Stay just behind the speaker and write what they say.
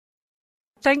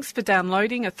Thanks for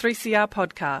downloading a 3CR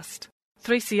podcast.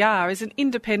 3CR is an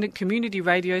independent community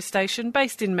radio station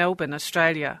based in Melbourne,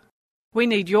 Australia. We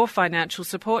need your financial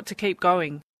support to keep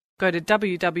going. Go to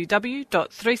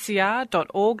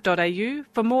www.3cr.org.au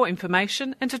for more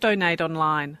information and to donate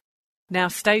online. Now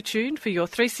stay tuned for your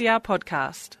 3CR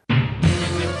podcast.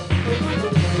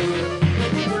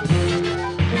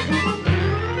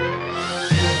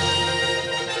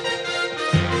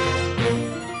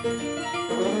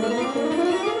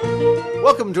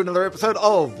 Welcome to another episode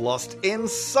of Lost in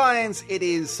Science. It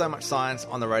is so much science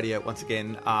on the radio once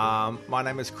again. My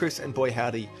name is Chris, and boy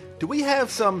howdy, do we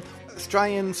have some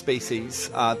Australian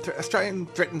species, Australian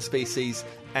threatened species,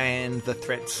 and the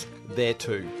threats there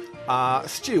too.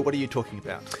 Stu, what are you talking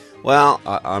about? Well,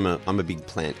 I'm a big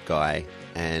plant guy,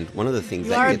 and one of the things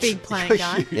you that are a big plant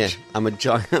guy. Yeah, I'm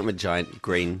a giant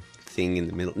green thing in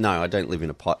the middle. No, I don't live in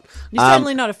a pot. You're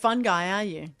certainly not a fun guy, are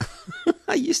you?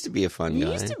 I used to be a fun guy.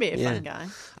 You used to be a fun guy.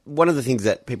 One of the things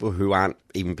that people who aren't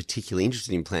even particularly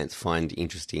interested in plants find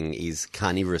interesting is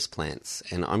carnivorous plants.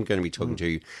 And I'm going to be talking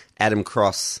to Adam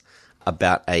Cross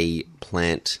about a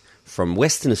plant from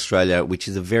Western Australia, which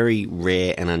is a very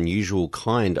rare and unusual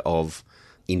kind of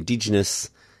indigenous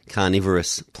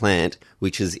carnivorous plant,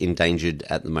 which is endangered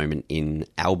at the moment in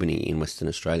Albany in Western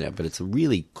Australia. But it's a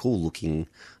really cool-looking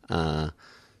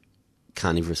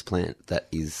carnivorous plant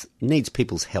that needs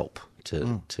people's help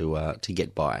to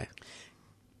get by.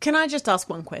 Can I just ask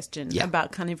one question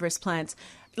about carnivorous plants?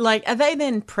 Like, are they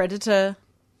then predator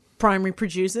primary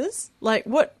producers? Like,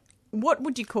 what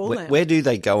would you call them? Where do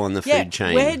they go on the food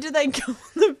chain? Where do they go on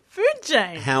the food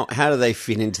chain? How do they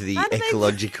fit into the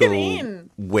ecological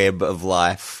web of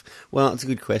life? Well, it's a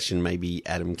good question. Maybe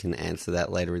Adam can answer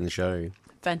that later in the show.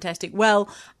 Fantastic. Well,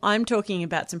 I'm talking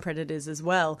about some predators as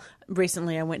well.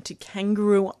 Recently, I went to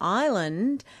Kangaroo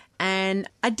Island, and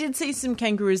I did see some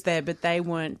kangaroos there, but they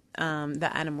weren't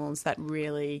the animals that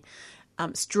really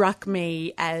struck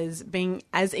me as being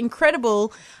as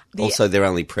incredible. Also, they're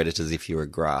only predators if you're a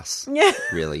grass. Yeah.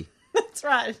 Really. That's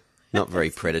right. Not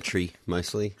very predatory,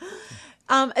 mostly.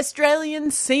 Australian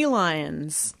sea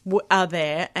lions are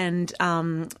there, and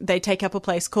they take up a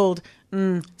place called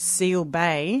Seal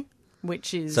Bay,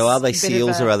 which is... So are they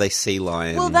seals or are they sea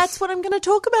lions? Well, that's what I'm going to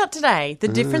talk about today. The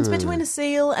difference between a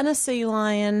seal and a sea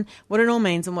lion, what it all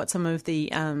means, and what some of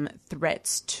the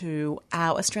threats to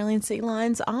our Australian sea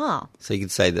lions are. So you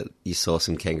could say that you saw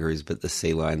some kangaroos, but the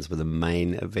sea lions were the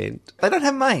main event. They don't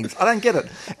have manes. I don't get it.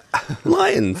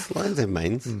 Lions have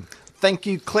manes. Thank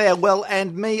you, Claire. Well,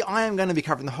 and me, I am going to be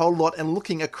covering the whole lot and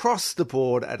looking across the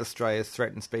board at Australia's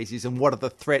threatened species and what are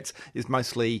the threats is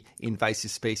mostly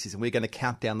invasive species. And we're going to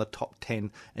count down the top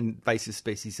 10 invasive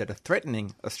species that are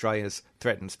threatening Australia's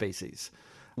threatened species.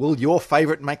 Will your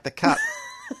favourite make the cut?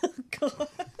 God.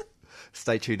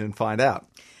 Stay tuned and find out.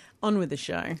 On with the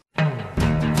show.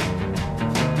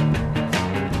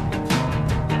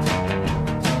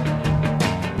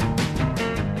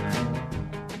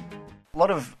 A lot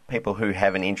of people who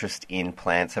have an interest in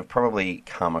plants have probably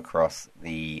come across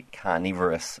the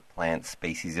carnivorous plant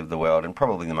species of the world, and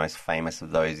probably the most famous of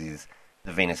those is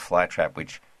the Venus flytrap,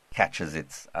 which catches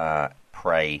its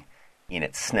prey in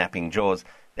its snapping jaws.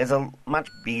 There's a much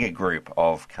bigger group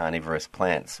of carnivorous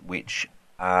plants which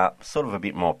are sort of a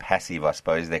bit more passive, I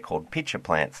suppose. They're called pitcher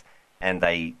plants, and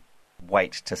they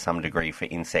wait to some degree for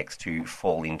insects to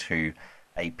fall into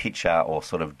a pitcher or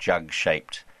sort of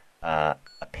jug-shaped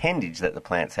appendage that the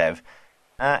plants have,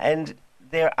 and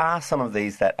there are some of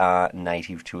these that are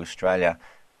native to Australia.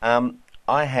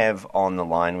 I have on the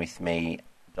line with me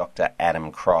Dr.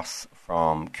 Adam Cross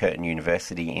from Curtin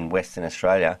University in Western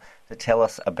Australia to tell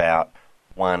us about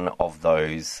one of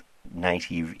those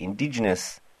native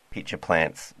indigenous pitcher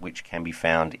plants which can be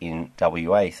found in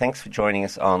WA. Thanks for joining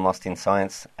us on Lost in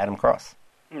Science, Adam Cross.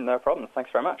 No problem.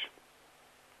 Thanks very much.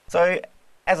 So,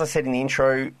 as I said in the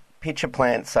intro, pitcher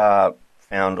plants are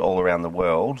found all around the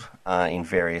world in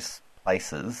various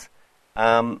places.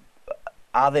 Are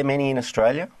there many in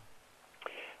Australia?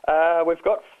 We've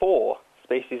got 4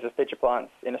 species of pitcher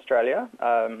plants in Australia.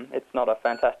 It's not a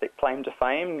fantastic claim to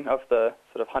fame of the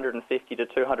sort of 150 to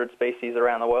 200 species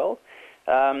around the world,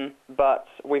 but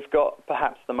we've got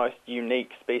perhaps the most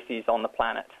unique species on the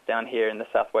planet down here in the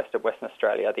southwest of Western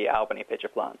Australia, the Albany pitcher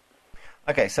plant.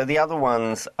 Okay, so the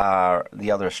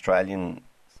other Australian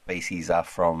species are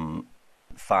from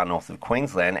far north of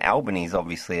Queensland. Albany is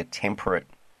obviously a temperate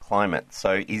climate.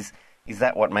 So is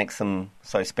that what makes them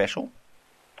so special?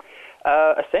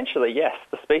 Essentially, yes.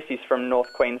 The species from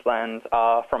North Queensland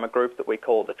are from a group that we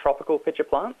call the tropical pitcher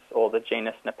plants, or the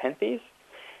genus Nepenthes,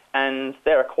 and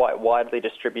they're a quite widely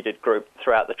distributed group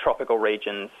throughout the tropical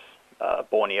regions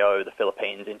Borneo, the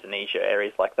Philippines, Indonesia,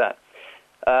 areas like that.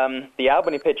 The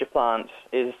Albany pitcher plant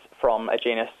is from a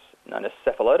genus known as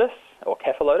Cephalotus or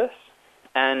Cephalotus,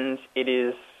 and it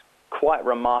is quite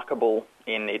remarkable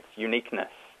in its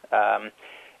uniqueness.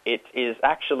 It is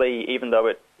actually, even though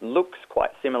it looks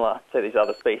quite similar to these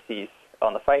other species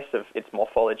on the face of its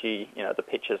morphology, the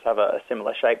pitchers have a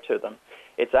similar shape to them,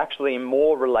 it's actually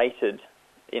more related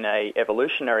in a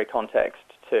evolutionary context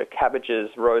to cabbages,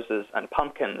 roses and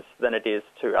pumpkins than it is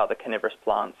to other carnivorous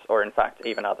plants or, in fact,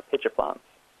 even other pitcher plants.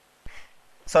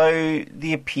 So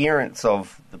the appearance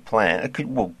of the plant,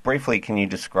 briefly, can you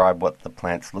describe what the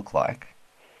plants look like?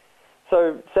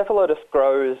 So Cephalotus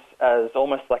grows as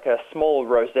almost like a small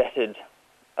rosetted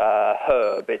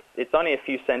herb. It's only a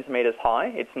few centimetres high.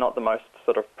 It's not the most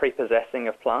sort of prepossessing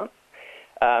of plants,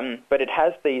 but it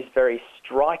has these very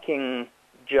striking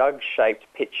jug-shaped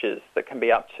pitchers that can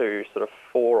be up to sort of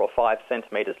 4 or 5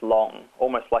 centimetres long,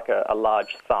 almost like a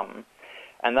large thumb.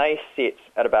 And they sit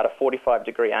at about a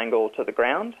 45-degree angle to the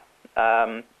ground,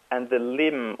 and the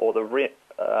limb or the rib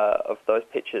of those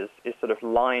pitchers is sort of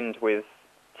lined with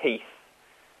teeth.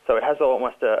 So it has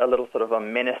almost a little sort of a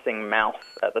menacing mouth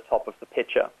at the top of the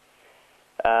pitcher.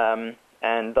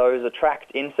 And those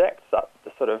attract insects up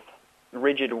the sort of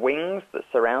rigid wings that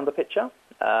surround the pitcher,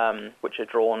 which are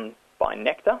drawn by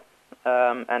nectar,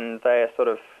 and they are sort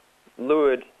of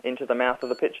lured into the mouth of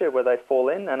the pitcher where they fall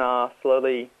in and are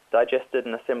slowly digested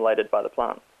and assimilated by the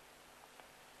plant.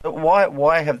 But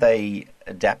why have they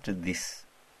adapted this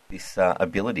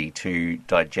ability to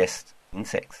digest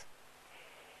insects?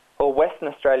 Well, Western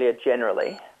Australia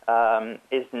generally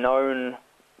is known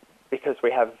because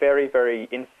we have very, very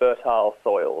infertile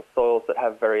soils that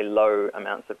have very low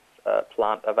amounts of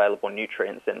plant available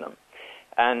nutrients in them.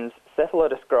 And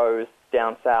Cephalotus grows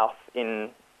down south in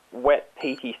wet,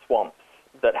 peaty swamps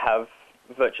that have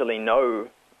virtually no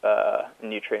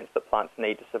nutrients that plants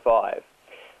need to survive.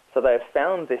 So they've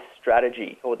found this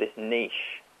strategy or this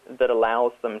niche that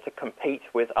allows them to compete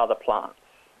with other plants,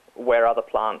 where other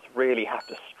plants really have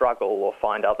to struggle or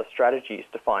find other strategies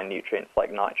to find nutrients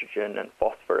like nitrogen and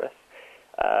phosphorus.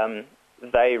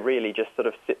 They really just sort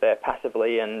of sit there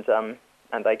passively and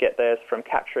they get theirs from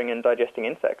capturing and digesting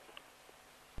insects.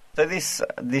 So this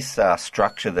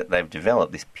structure that they've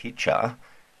developed, this pitcher,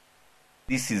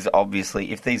 this is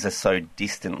obviously, if these are so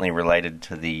distantly related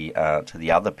to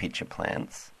the other pitcher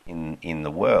plants in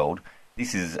the world,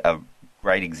 this is a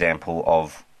great example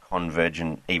of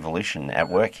convergent evolution at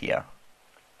work here.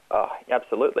 Oh,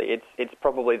 absolutely. It's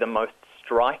probably the most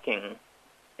striking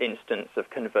instance of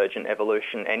convergent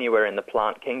evolution anywhere in the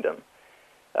plant kingdom.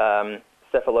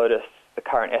 Cephalotus, the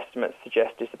current estimates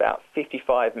suggest, is about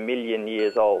 55 million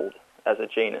years old as a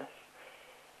genus.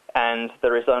 And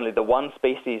there is only the one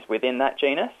species within that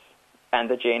genus, and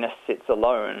the genus sits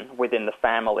alone within the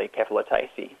family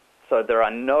Cephalotaceae. So there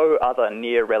are no other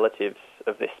near relatives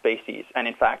of this species, and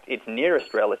in fact its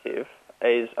nearest relative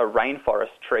is a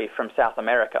rainforest tree from South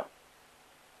America.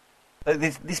 So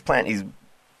this plant is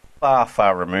far,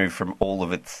 far removed from all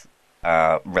of its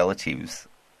relatives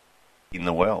in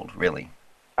the world, really.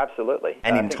 Absolutely.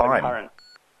 And in time.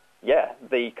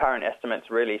 The current estimates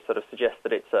really sort of suggest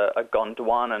that it's a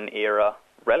Gondwanan-era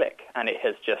relic, and it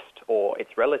has just, or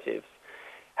its relatives,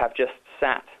 have just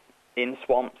sat in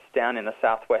swamps down in the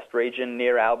southwest region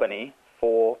near Albany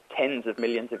for tens of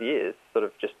millions of years, sort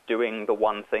of just doing the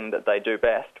one thing that they do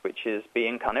best, which is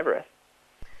being carnivorous.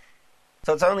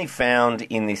 So it's only found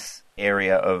in this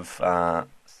area of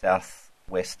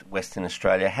Western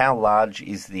Australia. How large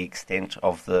is the extent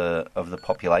of the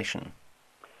population?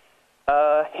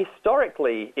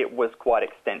 Historically, it was quite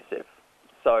extensive.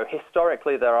 So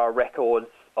historically, there are records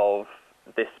of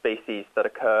this species that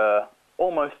occur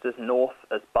almost as north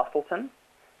as Busselton,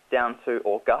 down to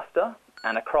Augusta,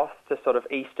 and across to sort of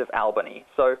east of Albany.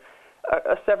 So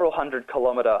a several hundred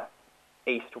kilometre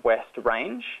east-west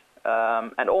range,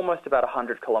 and almost about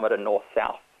 100 kilometre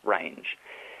north-south range.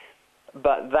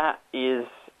 But that is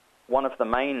one of the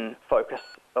main focus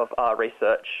of our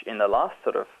research in the last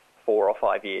sort of 4 or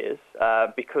 5 years,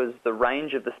 because the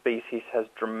range of the species has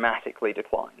dramatically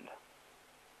declined.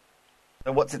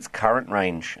 So what's its current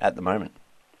range at the moment?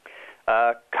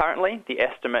 Currently, the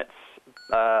estimates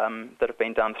that have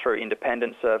been done through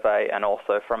independent survey and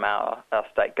also from our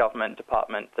state government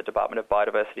department, the Department of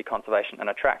Biodiversity, Conservation and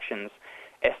Attractions,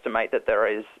 estimate that there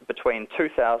is between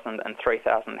 2,000 and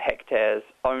 3,000 hectares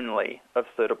only of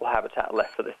suitable habitat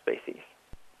left for this species.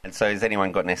 And so has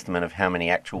anyone got an estimate of how many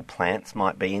actual plants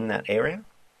might be in that area?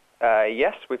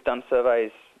 Yes, we've done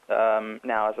surveys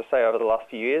now, as I say, over the last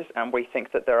few years, and we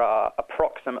think that there are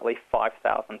approximately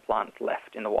 5,000 plants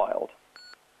left in the wild.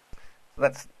 So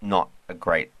that's not a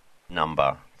great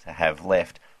number to have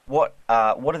left. What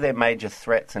are their major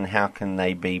threats, and how can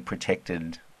they be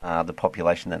protected, the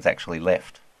population that's actually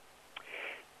left?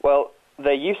 Well,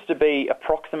 there used to be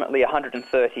approximately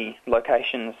 130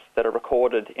 locations that are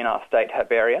recorded in our state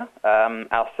herbaria.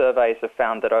 Our surveys have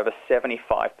found that over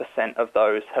 75% of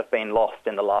those have been lost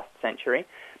in the last century.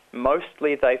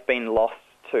 Mostly they've been lost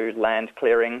to land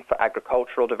clearing for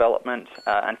agricultural development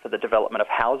and for the development of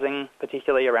housing,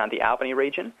 particularly around the Albany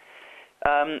region.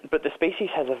 But the species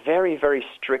has a very, very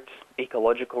strict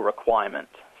ecological requirement.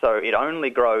 So it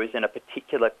only grows in a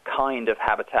particular kind of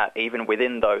habitat, even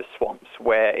within those swamps,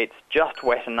 where it's just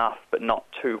wet enough but not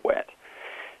too wet.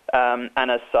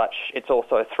 And as such, it's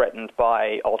also threatened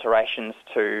by alterations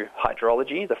to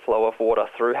hydrology, the flow of water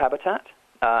through habitat.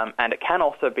 And it can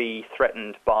also be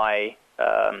threatened by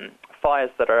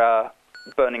fires that are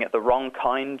burning at the wrong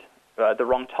time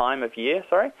of year,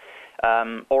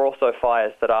 or also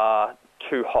fires that are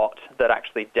too hot that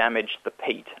actually damage the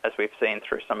peat, as we've seen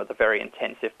through some of the very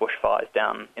intensive bushfires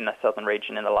down in the southern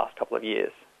region in the last couple of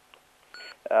years.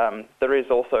 There is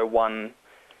also one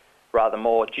rather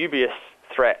more dubious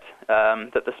threat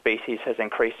that the species has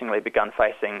increasingly begun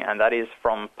facing, and that is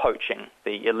from poaching,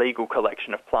 the illegal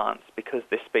collection of plants, because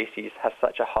this species has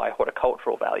such a high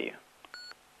horticultural value.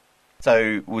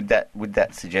 So would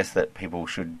that suggest that people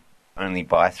should only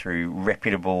buy through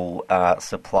reputable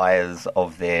suppliers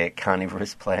of their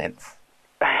carnivorous plants?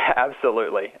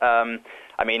 Absolutely.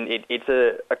 I mean,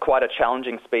 it's quite a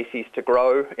challenging species to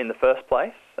grow in the first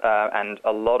place, and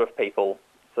a lot of people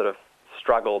sort of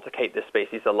struggle to keep this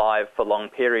species alive for long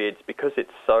periods because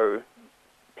it's so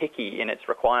picky in its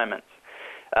requirements.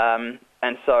 And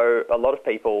so a lot of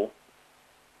people,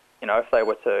 if they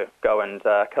were to go and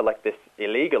collect this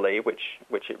illegally, which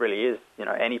it really is,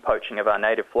 any poaching of our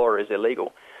native flora is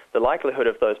illegal, the likelihood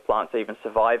of those plants even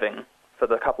surviving for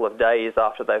the couple of days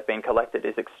after they've been collected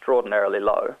is extraordinarily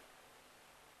low.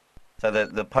 So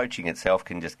the poaching itself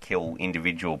can just kill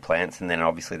individual plants, and then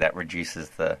obviously that reduces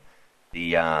the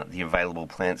available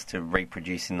plants to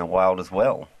reproduce in the wild as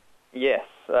well. Yes,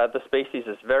 the species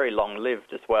is very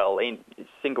long-lived as well.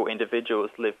 Single individuals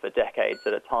live for decades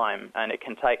at a time, and it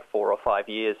can take 4 or 5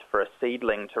 years for a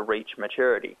seedling to reach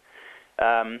maturity.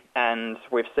 And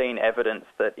we've seen evidence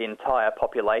that entire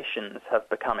populations have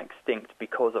become extinct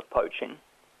because of poaching.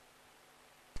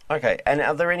 Okay, and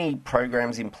are there any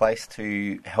programs in place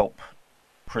to help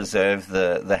preserve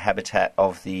the habitat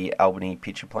of the Albany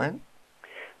pitcher plant?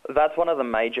 That's one of the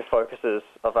major focuses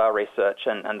of our research,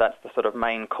 and that's the sort of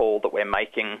main call that we're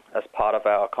making as part of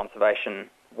our conservation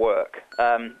work.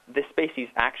 This species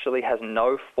actually has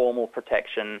no formal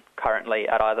protection currently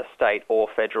at either state or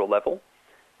federal level.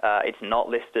 It's not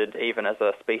listed even as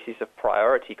a species of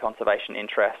priority conservation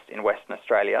interest in Western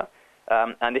Australia,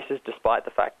 and this is despite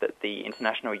the fact that the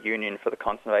International Union for the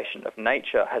Conservation of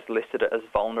Nature has listed it as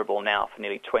vulnerable now for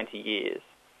nearly 20 years.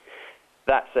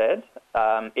 That said,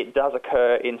 it does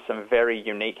occur in some very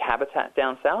unique habitat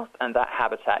down south, and that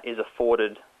habitat is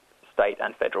afforded state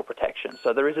and federal protection.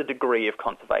 So there is a degree of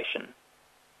conservation.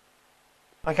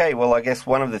 Okay, well, I guess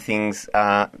one of the things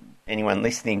anyone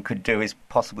listening could do is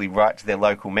possibly write to their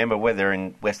local member, whether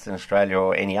in Western Australia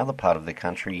or any other part of the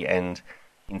country, and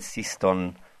insist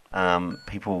on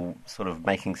people sort of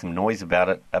making some noise about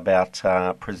it, about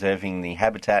preserving the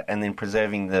habitat and then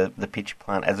preserving the pitcher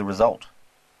plant as a result.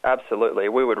 Absolutely.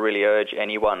 We would really urge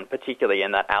anyone, particularly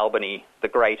in that Albany, the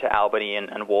greater Albany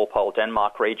and Walpole,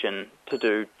 Denmark region, to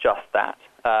do just that.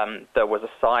 There was a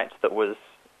site that was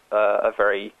a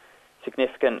very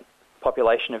significant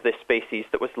population of this species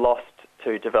that was lost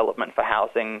to development for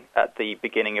housing at the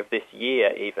beginning of this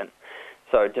year even.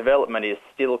 So development is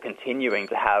still continuing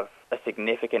to have a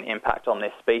significant impact on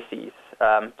this species,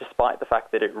 despite the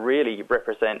fact that it really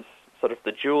represents sort of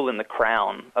the jewel in the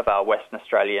crown of our Western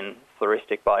Australian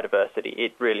floristic biodiversity.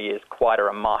 It really is quite a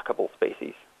remarkable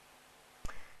species.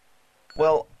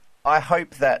 Well, I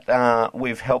hope that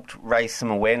we've helped raise some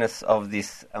awareness of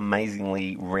this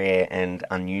amazingly rare and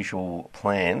unusual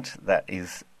plant that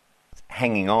is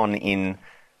hanging on in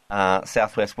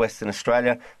southwest Western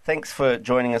Australia. Thanks for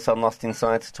joining us on Lost in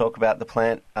Science to talk about the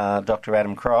plant, Dr.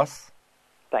 Adam Cross.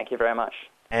 Thank you very much.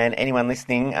 And anyone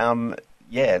listening,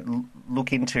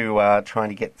 look into trying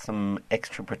to get some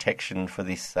extra protection for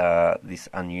this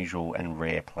unusual and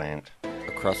rare plant.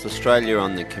 Across Australia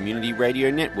on the Community Radio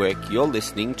Network, you're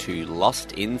listening to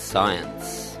Lost in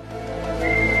Science.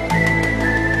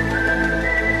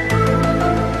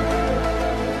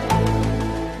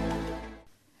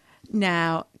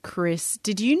 Now, Chris,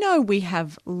 did you know we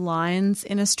have lions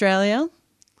in Australia?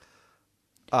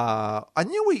 I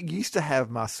knew we used to have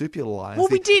marsupial lions. Well,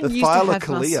 we did the used to have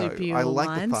Thylacoleo. marsupial I like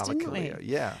lions, the didn't we? Thylacoleo.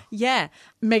 Yeah. Yeah.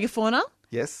 Megafauna.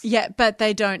 Yes. Yeah, but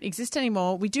they don't exist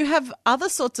anymore. We do have other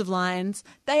sorts of lions.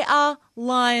 They are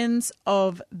lions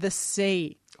of the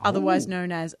sea, otherwise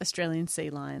known as Australian sea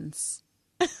lions.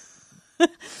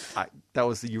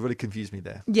 You really confused me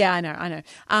there. Yeah, I know.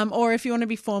 Or if you want to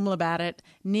be formal about it,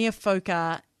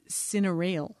 Neophoca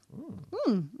cinereal.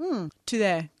 To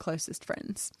their closest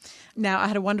friends. Now, I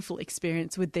had a wonderful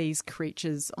experience with these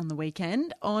creatures on the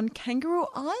weekend on Kangaroo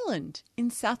Island in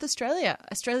South Australia,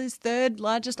 Australia's third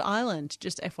largest island.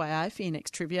 Just FYI for your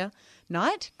next trivia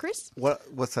night, Chris.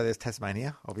 So there's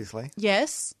Tasmania, obviously.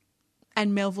 Yes,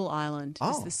 and Melville Island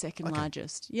is Oh, the second okay.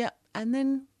 largest. Yeah, and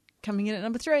then coming in at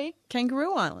number 3,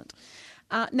 Kangaroo Island.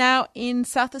 Now, in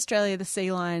South Australia, the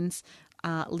sea lions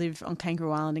live on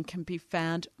Kangaroo Island and can be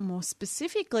found more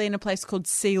specifically in a place called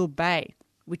Seal Bay,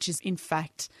 which is in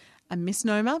fact a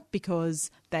misnomer because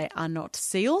they are not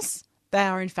seals. They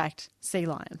are in fact sea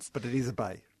lions. But it is a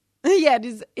bay. Yeah,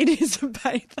 it is a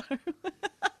bay though.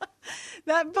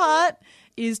 That part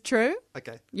is true.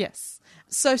 Okay. Yes.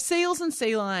 So seals and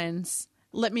sea lions,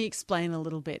 let me explain a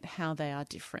little bit how they are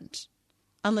different.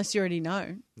 Unless you already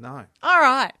know. No. All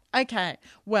right. Okay.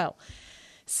 Well,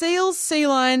 seals, sea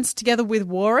lions, together with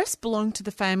walrus, belong to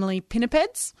the family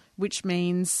Pinnipeds, which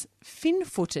means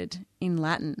fin-footed in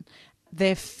Latin.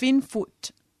 Their fin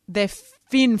feet,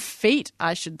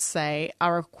 I should say,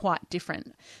 are quite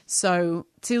different. So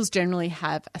seals generally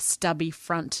have a stubby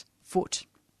front foot.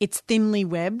 It's thinly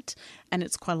webbed and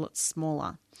it's quite a lot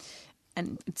smaller.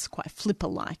 And it's quite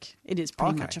flipper-like. It is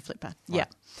pretty much a flipper. Right. Yeah.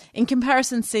 In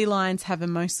comparison, sea lions have a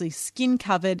mostly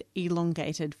skin-covered,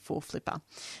 elongated foreflipper.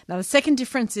 Now, the second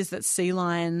difference is that sea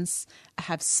lions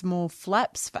have small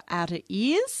flaps for outer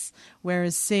ears,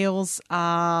 whereas seals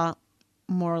are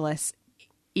more or less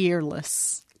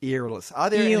earless. Earless.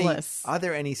 Earless. Are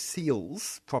there any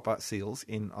seals, proper seals,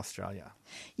 in Australia?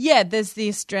 Yeah, there's the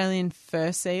Australian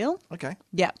fur seal. Okay.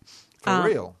 Yeah. For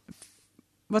real?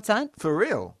 What's that? For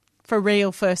real? For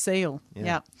real fur seal.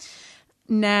 Yeah.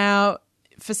 Now,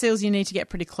 for seals, you need to get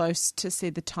pretty close to see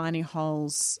the tiny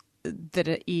holes that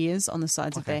are ears on the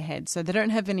sides of their head. So they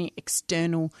don't have any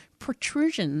external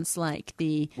protrusions like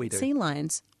the sea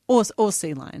lions or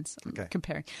sea lions, I'm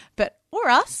comparing. Or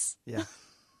us. Yeah.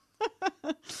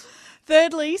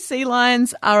 Thirdly, sea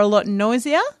lions are a lot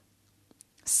noisier.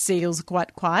 Seals are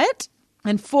quite quiet.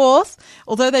 And fourth,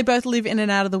 although they both live in and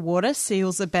out of the water,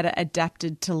 seals are better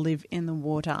adapted to live in the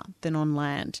water than on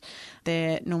land.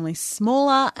 They're normally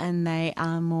smaller and they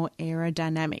are more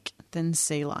aerodynamic than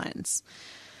sea lions.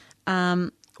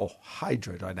 Or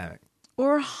hydrodynamic.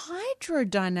 Or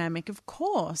hydrodynamic, of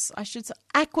course. I should say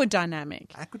aquadynamic.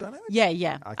 Aquadynamic?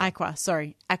 Yeah.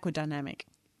 Okay. Aquadynamic.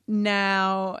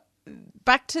 Now,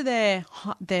 back to their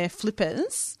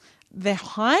flippers. Their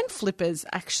hind flippers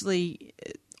actually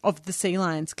of the sea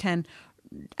lions can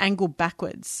angle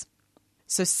backwards.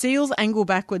 So seals angle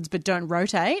backwards but don't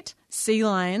rotate. Sea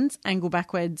lions angle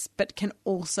backwards but can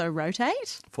also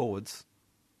rotate. Forwards.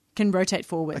 Can rotate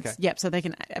forwards. Okay. Yep, so they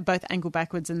can both angle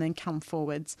backwards and then come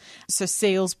forwards. So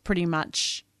seals pretty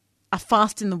much are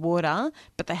fast in the water,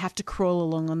 but they have to crawl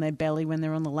along on their belly when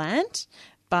they're on the land.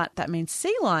 But that means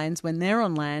sea lions, when they're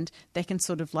on land, they can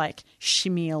sort of like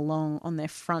shimmy along on their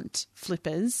front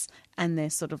flippers and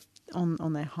they're sort of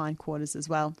on their hindquarters as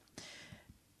well.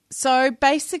 So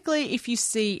basically, if you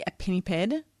see a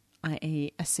pinniped,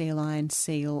 i.e. a sea lion,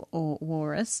 seal or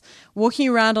walrus, walking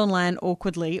around on land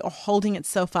awkwardly or holding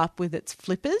itself up with its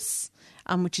flippers,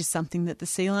 which is something that the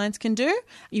sea lions can do,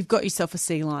 you've got yourself a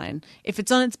sea lion. If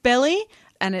it's on its belly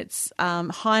and its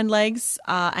hind legs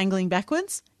are angling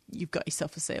backwards, you've got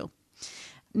yourself a seal.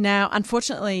 Now,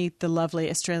 unfortunately, the lovely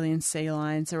Australian sea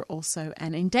lions are also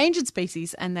an endangered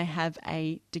species and they have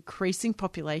a decreasing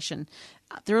population.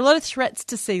 There are a lot of threats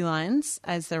to sea lions,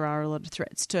 as there are a lot of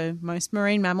threats to most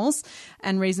marine mammals,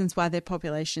 and reasons why their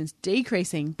population is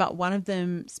decreasing. But one of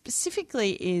them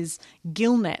specifically is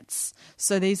gill nets.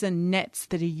 So these are nets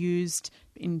that are used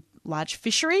in large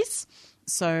fisheries.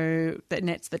 So the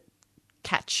nets that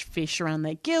catch fish around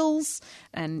their gills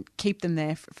and keep them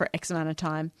there for X amount of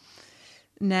time.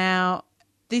 Now,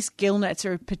 these gill nets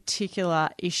are a particular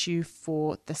issue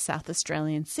for the South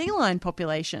Australian sea lion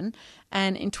population,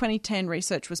 and in 2010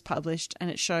 research was published and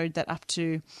it showed that up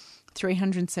to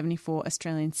 374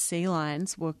 Australian sea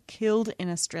lions were killed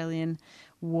in Australian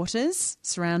waters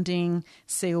surrounding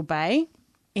Seal Bay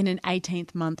in an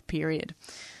 18-month period.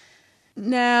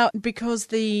 Now, because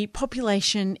the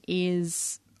population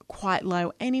is quite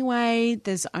low anyway,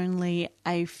 there's only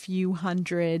a few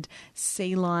hundred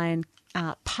sea lion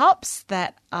pups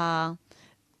that are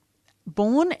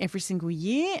born every single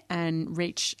year and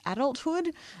reach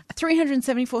adulthood.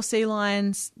 374 sea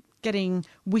lions getting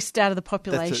whisked out of the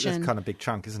population. That's kind of a big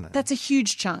chunk, isn't it? That's a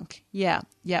huge chunk. Yeah.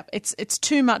 It's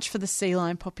too much for the sea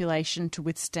lion population to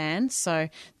withstand, so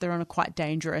they're on a quite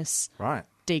dangerous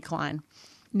decline.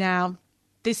 Now,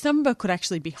 this number could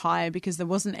actually be higher because there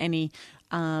wasn't any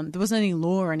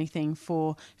law or anything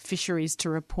for fisheries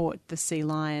to report the sea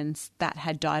lions that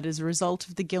had died as a result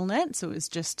of the gill net. So it was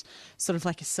just sort of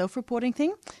like a self-reporting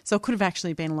thing. So it could have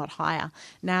actually been a lot higher.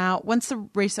 Now, once the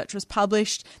research was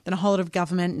published, then a whole lot of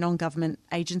government, non-government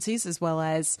agencies, as well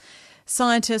as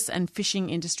scientists and fishing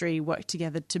industry worked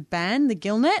together to ban the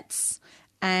gill nets.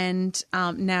 And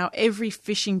now every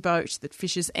fishing boat that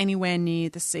fishes anywhere near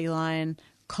the sea lion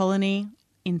colony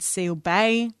in Seal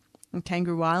Bay and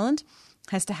Kangaroo Island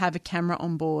has to have a camera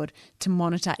on board to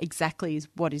monitor exactly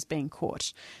what is being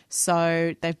caught.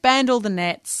 So they've banned all the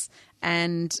nets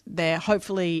and they're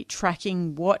hopefully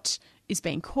tracking what is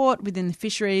being caught within the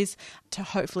fisheries to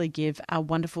hopefully give our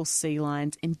wonderful sea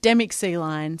lions, endemic sea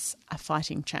lions, a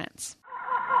fighting chance.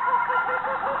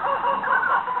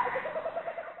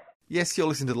 Yes, you're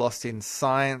listening to Lost in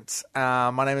Science.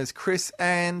 My name is Chris,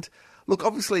 and look,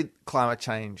 obviously climate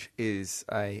change is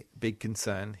a big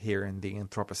concern here in the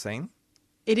Anthropocene.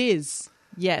 It is,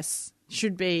 yes.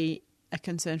 Should be a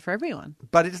concern for everyone.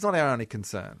 But it is not our only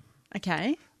concern.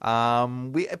 Okay.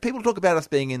 People talk about us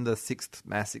being in the sixth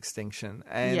mass extinction,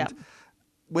 and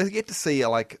we're yet to see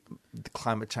the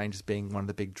climate change as being one of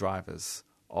the big drivers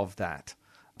of that.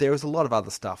 There is a lot of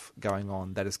other stuff going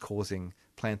on that is causing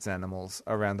plants and animals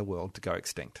around the world to go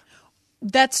extinct.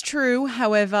 That's true.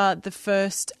 However, the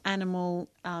first animal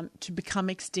to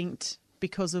become extinct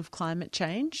because of climate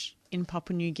change in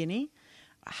Papua New Guinea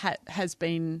has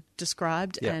been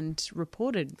described and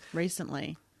reported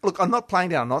recently. Look, I'm not playing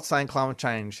down. I'm not saying climate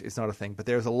change is not a thing, but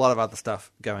there is a lot of other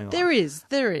stuff going on. There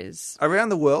is. Around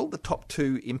the world, the top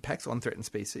two impacts on threatened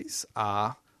species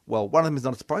are, well, one of them is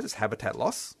not a surprise, it's habitat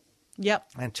loss. Yep.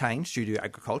 And change due to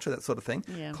agriculture, that sort of thing.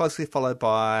 Yeah. Closely followed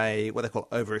by what they call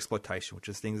overexploitation, which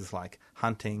is things like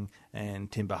hunting and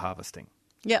timber harvesting.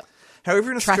 Yep.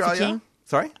 However, in Trafficking. Australia...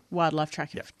 Sorry? Wildlife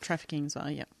trafficking as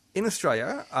well, yep. In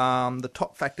Australia, the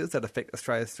top factors that affect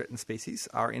Australia's threatened species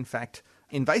are, in fact,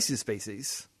 invasive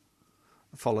species,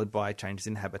 followed by changes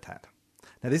in habitat.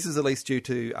 Now, this is at least due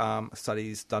to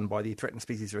studies done by the Threatened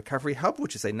Species Recovery Hub,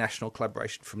 which is a national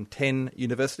collaboration from 10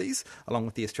 universities, along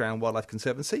with the Australian Wildlife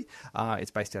Conservancy.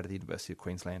 It's based out of the University of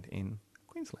Queensland in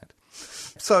Queensland.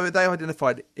 So they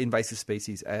identified invasive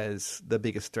species as the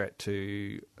biggest threat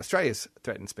to Australia's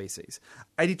threatened species.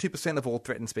 82% of all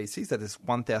threatened species, that is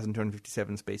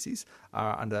 1,257 species,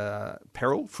 are under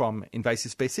peril from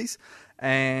invasive species,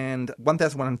 and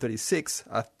 1,136,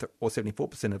 or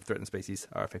 74% of threatened species,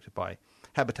 are affected by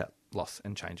habitat loss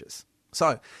and changes.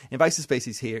 So, invasive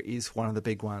species here is one of the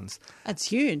big ones. That's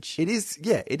huge. It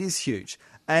is huge.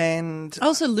 And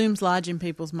also looms large in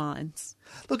people's minds.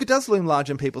 Look, it does loom large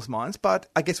in people's minds, but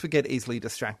I guess we get easily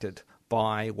distracted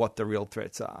by what the real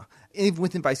threats are. Even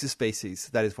with invasive species,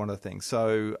 that is one of the things.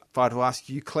 So, if I were to ask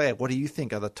you, Claire, what do you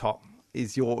think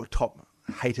is your top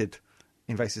hated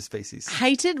invasive species?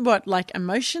 Hated? What, like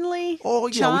emotionally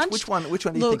charged? Which one do you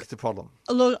think is the problem?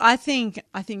 Look, I think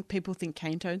people think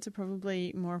cane toads are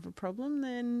probably more of a problem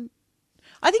than...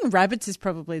 I think rabbits is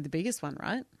probably the biggest one,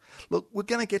 right? Look, we're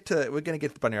going to get to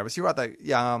bunny rabbits. You're right,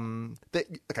 though.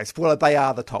 Okay, spoiler, they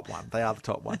are the top one.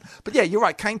 But yeah, you're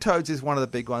right. Cane toads is one of the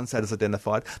big ones that is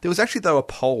identified. There was actually, though, a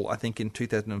poll, I think, in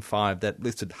 2005 that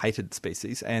listed hated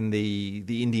species, and the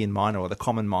Indian myna, or the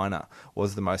common myna,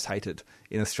 was the most hated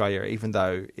in Australia, even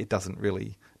though it doesn't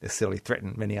really necessarily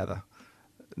threaten many other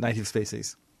native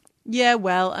species. Yeah,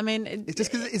 well, I mean... It's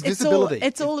just because it's visibility.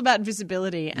 It's all about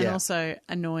visibility and also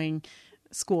annoying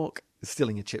squawk. It's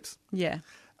stealing your chips. Yeah.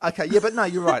 Okay, yeah, but no,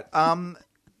 you're right. The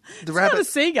rabbit... not a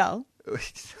seagull.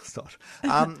 It's not.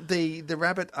 The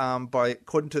rabbit,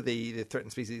 according to the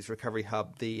Threatened Species Recovery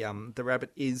Hub, the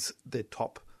rabbit is the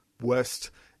top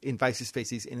worst invasive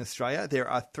species in Australia. There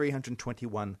are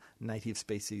 321 native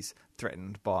species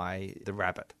threatened by the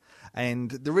rabbit.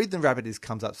 And the reason the rabbit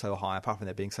comes up so high, apart from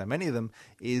there being so many of them,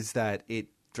 is that it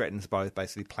threatens both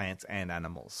basically plants and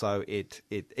animals. So it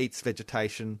eats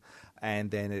vegetation, and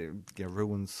then it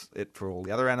ruins it for all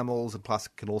the other animals, and plus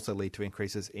can also lead to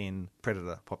increases in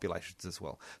predator populations as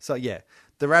well. So yeah,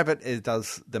 the rabbit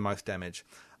does the most damage.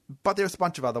 But there's a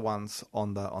bunch of other ones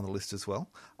on the list as well.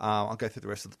 I'll go through the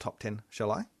rest of the top 10,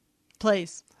 shall I?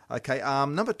 Please. Okay,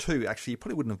 number 2, actually, you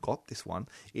probably wouldn't have got this one.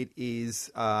 It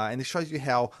is, and it shows you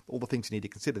how all the things you need to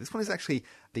consider. This one is actually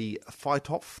the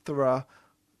Phytophthora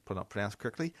probably not pronounced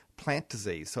correctly, plant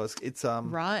disease. So it's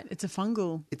Right, it's a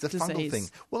fungal disease. Fungal thing.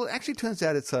 Well, it actually turns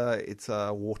out it's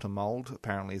a water mold.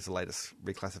 Apparently, is the latest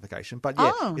reclassification. But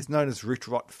yeah, it's known as root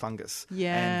rot fungus.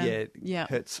 Yeah, and it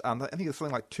hurts. I think it's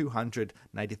something like 200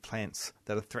 native plants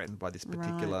that are threatened by this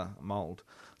particular mold.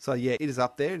 So yeah, it is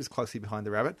up there. It is closely behind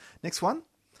the rabbit. Next one,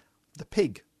 the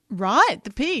pig. Right,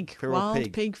 the pig. Feral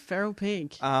Wild pig, feral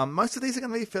pig. Most of these are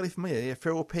going to be fairly familiar. Yeah,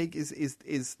 feral pig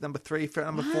is number 3.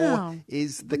 Number 4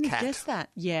 is the cat. Guess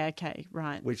that. Yeah, okay,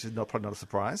 right. Which is probably not a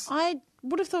surprise. I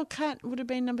would have thought cat would have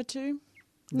been number 2,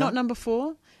 not number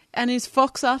 4. And is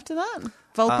fox after that?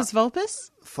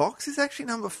 Vulpus? Fox is actually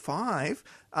number 5.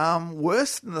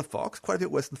 Worse than the fox, quite a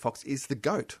bit worse than the fox, is the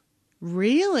goat.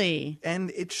 Really? And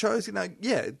it shows,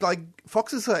 like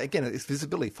foxes are, again, it's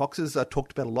visibility. Foxes are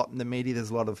talked about a lot in the media.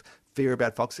 There's a lot of fear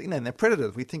about foxes. And they're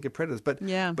predators. We think of predators.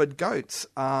 But goats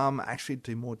actually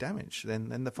do more damage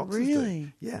than the foxes do.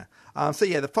 Really? Yeah.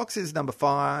 The fox is number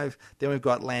 5. Then we've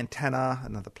got lantana,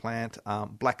 another plant.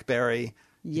 Blackberry.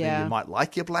 Yeah. You might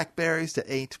like your blackberries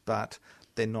to eat, but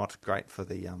they're not great for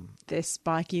the... They're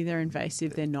spiky, they're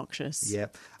invasive, they're noxious. Yeah.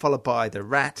 Followed by the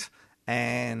rat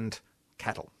and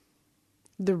cattle.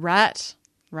 The rat,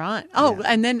 right? Oh,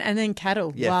 yeah. and then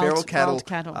cattle. Yeah, wild cattle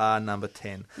cattle. Are number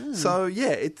 10. So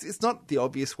yeah, it's not the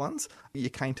obvious ones.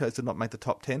 Your cane toads did not make the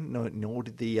top 10, nor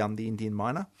did the Indian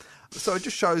myna. So it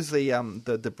just shows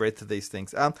the breadth of these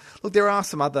things. Look, there are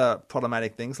some other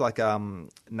problematic things like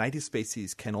native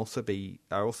species are also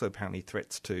apparently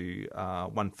threats to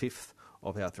 1/5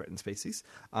 of our threatened species,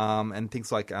 and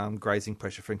things like grazing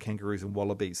pressure from kangaroos and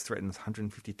wallabies threatens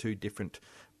 152 different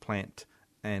plant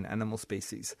and animal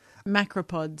species.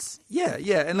 Macropods. Yeah.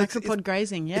 And Macropod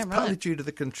grazing, it's partly due to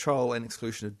the control and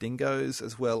exclusion of dingoes,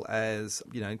 as well as,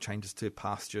 changes to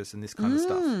pastures and this kind of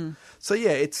stuff. So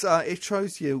yeah, it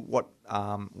shows you what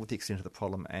the extent of the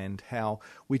problem and how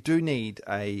we do need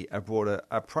a broader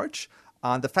approach.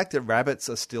 The fact that rabbits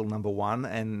are still number 1,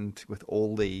 and with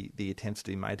all the attempts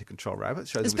to be made to control rabbits,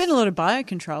 shows there's been a lot of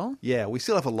biocontrol. Yeah, we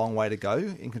still have a long way to go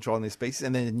in controlling these species,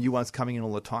 and then new ones coming in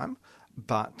all the time.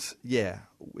 But yeah,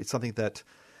 it's something that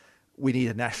we need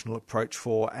a national approach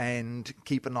for, and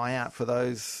keep an eye out for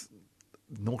those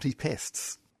naughty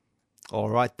pests. All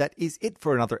right, that is it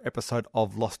for another episode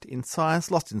of Lost in Science.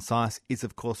 Lost in Science is,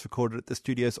 of course, recorded at the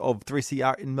studios of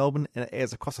 3CR in Melbourne, and it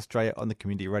airs across Australia on the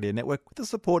Community Radio Network with the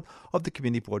support of the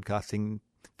Community Broadcasting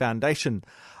Foundation.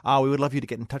 We would love you to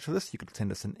get in touch with us. You could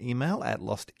send us an email at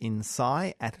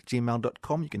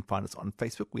lostinsci@gmail.com. You can find us on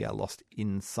Facebook. We are Lost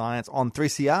in Science on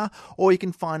 3CR. Or you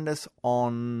can find us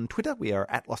on Twitter. We are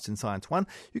at Lost in Science 1.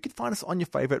 You can find us on your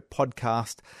favourite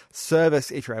podcast service.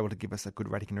 If you're able to give us a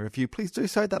good rating and a review, please do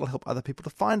so. That'll help other people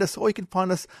to find us. Or you can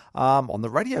find us on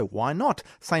the radio. Why not?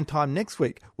 Same time next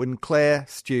week when Claire,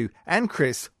 Stu and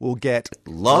Chris will get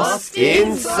Lost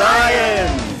in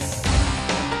Science!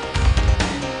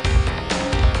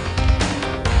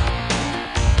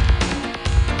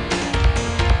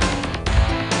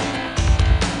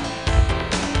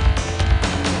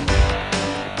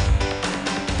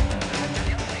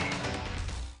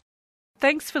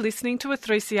 Thanks for listening to a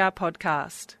 3CR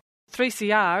podcast.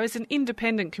 3CR is an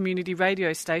independent community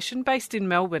radio station based in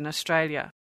Melbourne,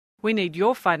 Australia. We need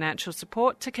your financial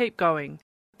support to keep going.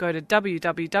 Go to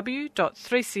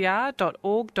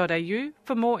www.3cr.org.au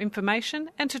for more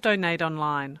information and to donate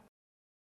online.